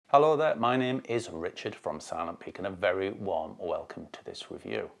Hello there, my name is Richard from Silent Peak and a very warm welcome to this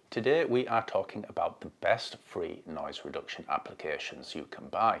review. Today we are talking about the best free noise reduction applications you can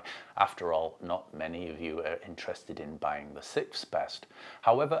buy. After all, not many of you are interested in buying the sixth best.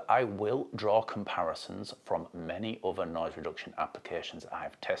 However, I will draw comparisons from many other noise reduction applications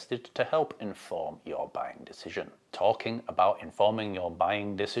I've tested to help inform your buying decision. Talking about informing your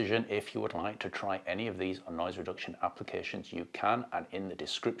buying decision, if you would like to try any of these noise reduction applications, you can, and in the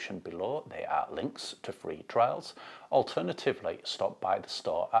description below there are links to free trials. Alternatively, stop by the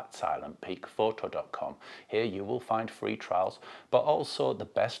store at silentpeakphoto.com. Here you will find free trials, but also the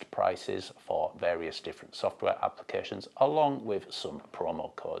best prices for various different software applications, along with some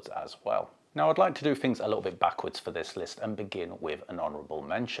promo codes as well. Now I'd like to do things a little bit backwards for this list and begin with an honourable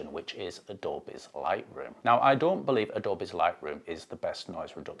mention, which is Adobe's Lightroom. Now I don't believe Adobe's Lightroom is the best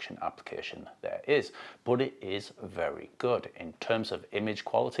noise reduction application there is, but it is very good. In terms of image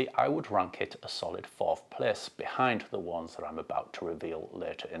quality, I would rank it a solid 4th place behind the ones that I'm about to reveal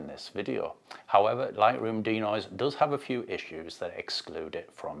later in this video. However, Lightroom Denoise does have a few issues that exclude it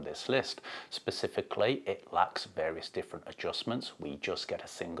from this list. Specifically, it lacks various different adjustments. We just get a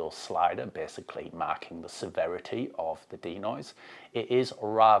single slider basically marking the severity of the denoise. It is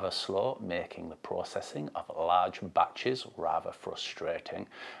rather slow, making the processing of large batches rather frustrating,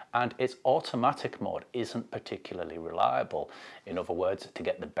 and its automatic mode isn't particularly reliable. In other words, to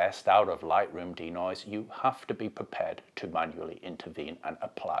get the best out of Lightroom Denoise, you have to be prepared to manually intervene and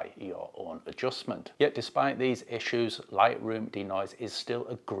apply your own adjustment. Yet despite these issues, Lightroom Denoise is still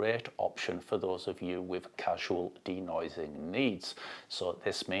a great option for those of you with casual denoising needs. So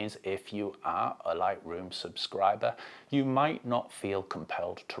this means if you are a Lightroom subscriber, you might not feel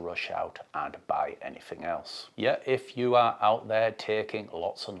compelled to rush out and buy anything else. Yet if you are out there taking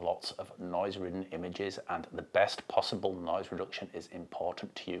lots and lots of noise-ridden images and the best possible noise reduction is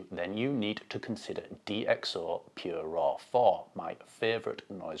important to you, then you need to consider DxO PureRaw 4, my favorite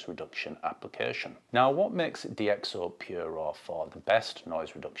noise reduction application. Now, what makes DxO PureRaw 4 the best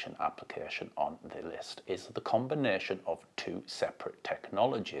noise reduction application on the list is the combination of two separate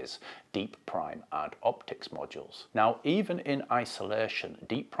technologies, Deep Prime and optics modules. Now, even in isolation,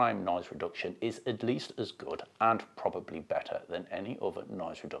 Deep Prime noise reduction is at least as good and probably better than any other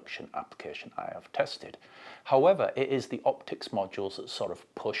noise reduction application I have tested. However, it is the optics modules that sort of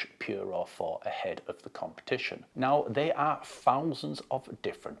push PureRaw 4 ahead of the competition. Now, there are thousands of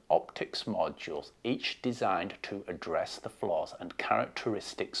different optics modules, each designed to address the flaws and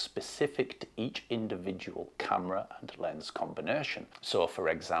characteristics specific to each individual camera and lens combination. So for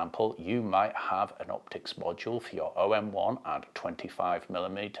example, you might have an optics module for your OM1 and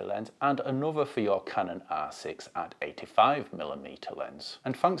 25mm lens and another for your Canon R6 and 85mm lens.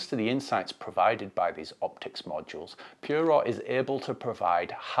 And thanks to the insights provided by these optics modules, PureRaw is able to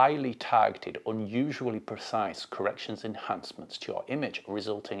provide highly targeted, unusually precise corrections enhancements to your image,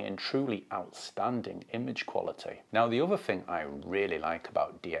 resulting in truly outstanding image quality. Now, the other thing I really like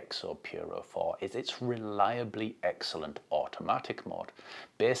about DxO PureRaw 4 is its reliably excellent automatic mode.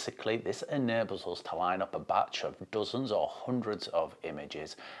 Basically, this enables us to line up a batch of dozens or hundreds of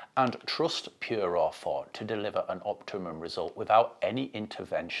images and trust PureRaw 4 to deliver an optimum result without any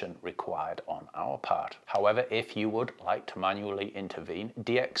intervention required on our part. However, if you would like to manually intervene,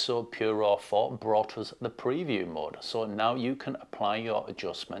 DxO PureRaw 4 brought us the preview mode, so now you can apply your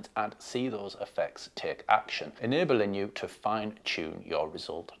adjustments and see those effects take action, enabling you to fine-tune your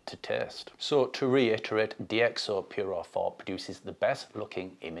result to taste. So to reiterate, DxO PureRaw 4 produces the best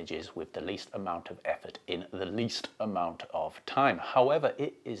looking images with the least amount of effort in the least amount of time. However,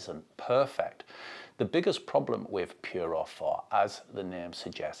 it isn't perfect. The biggest problem with PureRaw 4, as the name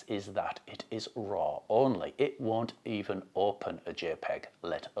suggests, is that it is RAW only. It won't even open a JPEG,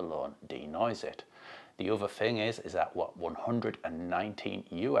 let alone denoise it. The other thing is that what $119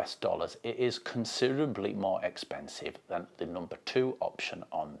 US, it is considerably more expensive than the number 2 option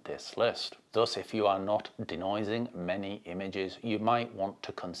on this list. Thus, if you are not denoising many images, you might want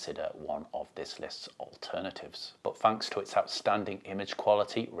to consider one of this list's alternatives. But thanks to its outstanding image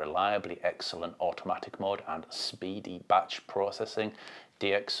quality, reliably excellent automatic mode and speedy batch processing,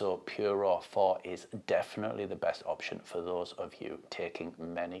 DxO PureRaw 4 is definitely the best option for those of you taking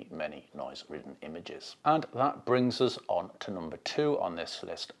many noise-ridden images. And that brings us on to number 2 on this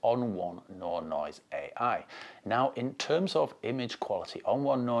list, On1 NoNoise AI. Now, in terms of image quality,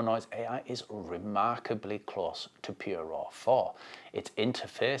 On1 NoNoise AI is remarkably close to PureRaw 4. Its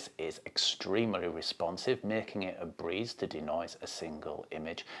interface is extremely responsive, making it a breeze to denoise a single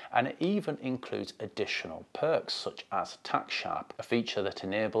image, and it even includes additional perks such as Tack Sharp, a feature that it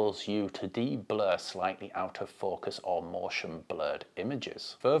enables you to de-blur slightly out of focus or motion blurred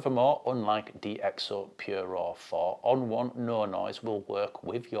images. Furthermore, unlike DxO PureRaw 4, On1 NoNoise will work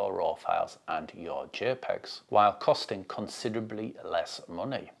with your RAW files and your JPEGs, while costing considerably less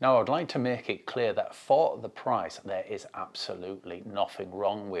money. Now, I'd like to make it clear that for the price, there is absolutely nothing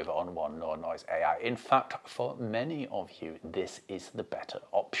wrong with On1 NoNoise AI. In fact, for many of you, this is the better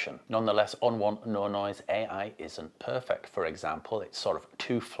option. Nonetheless, On1 NoNoise AI isn't perfect. For example, its sort of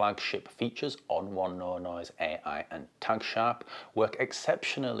two flagship features, On1 NoNoise AI and Tag Sharp, work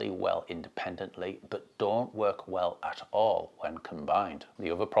exceptionally well independently, but don't work well at all when combined.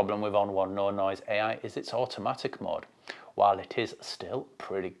 The other problem with On1 NoNoise AI is its automatic mode. While it is still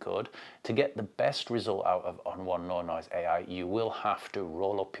pretty good, to get the best result out of On1 NoNoise AI, you will have to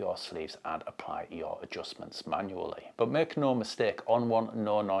roll up your sleeves and apply your adjustments manually. But make no mistake, On1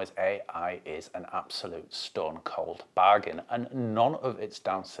 NoNoise AI is an absolute stone cold bargain, and none of its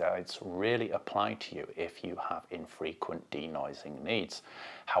downsides really apply to you if you have infrequent denoising needs.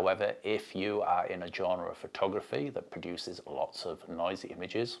 However, if you are in a genre of photography that produces lots of noisy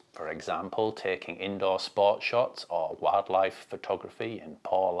images, for example, taking indoor sport shots or wildlife photography in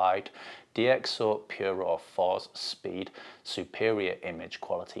poor light, DxO PureRaw 4's speed, superior image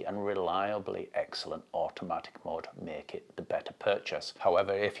quality and reliably excellent automatic mode make it the better purchase.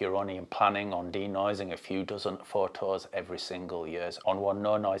 However, if you're only planning on denoising a few dozen photos every single year, On1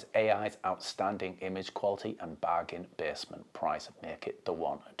 NoNoise AI's outstanding image quality and bargain basement price make it the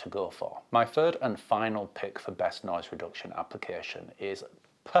one to go for. My third and final pick for best noise reduction application is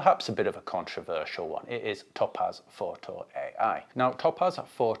perhaps a bit of a controversial one. It is Topaz Photo AI. Now, Topaz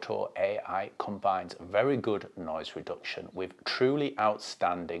Photo AI combines very good noise reduction with truly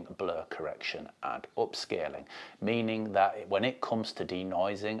outstanding blur correction and upscaling, meaning that when it comes to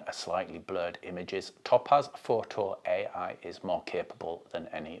denoising a slightly blurred images, Topaz Photo AI is more capable than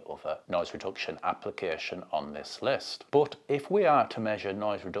any other noise reduction application on this list. But if we are to measure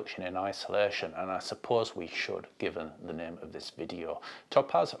noise reduction in isolation, and I suppose we should given the name of this video,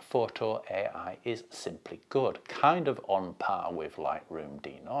 Topaz Photo AI is simply good, kind of on par with Lightroom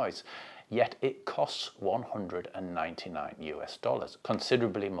Denoise, yet it costs $199,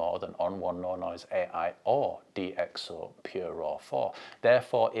 considerably more than On1 NoNoise AI or DxO PureRaw 4.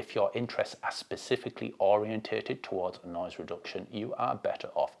 Therefore, if your interests are specifically orientated towards noise reduction, you are better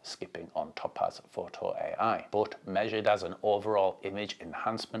off skipping on Topaz Photo AI. But measured as an overall image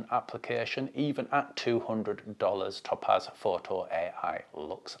enhancement application, even at $200, Topaz Photo AI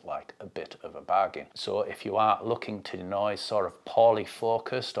looks like a bit of a bargain. So if you are looking to denoise sort of poorly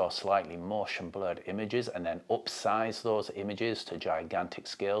focused or slightly motion blurred images and then upsize those images to gigantic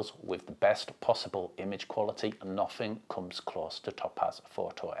scales with the best possible image quality, nothing comes close to Topaz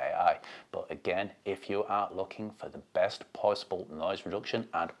Photo AI. But again, if you are looking for the best possible noise reduction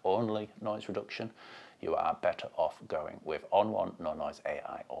and only noise reduction, you are better off going with On1 NoNoise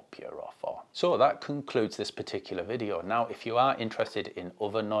AI or PureRaw 4. So that concludes this particular video. Now, if you are interested in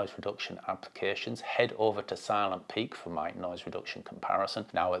other noise reduction applications, head over to Silent Peak for my noise reduction comparison.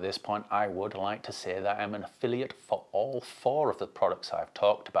 Now, at this point, I would like to say that I'm an affiliate for all four of the products I've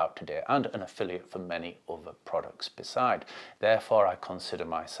talked about today and an affiliate for many other products beside. Therefore, I consider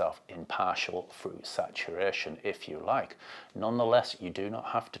myself impartial through saturation, if you like. Nonetheless, you do not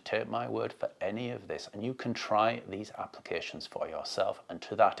have to take my word for any of this, and you can try these applications for yourself. And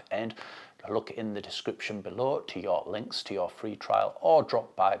to that end, look in the description below to your links to your free trial, or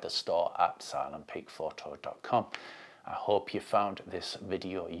drop by the store at silentpeakphoto.com. I hope you found this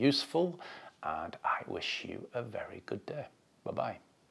video useful, and I wish you a very good day. Bye-bye.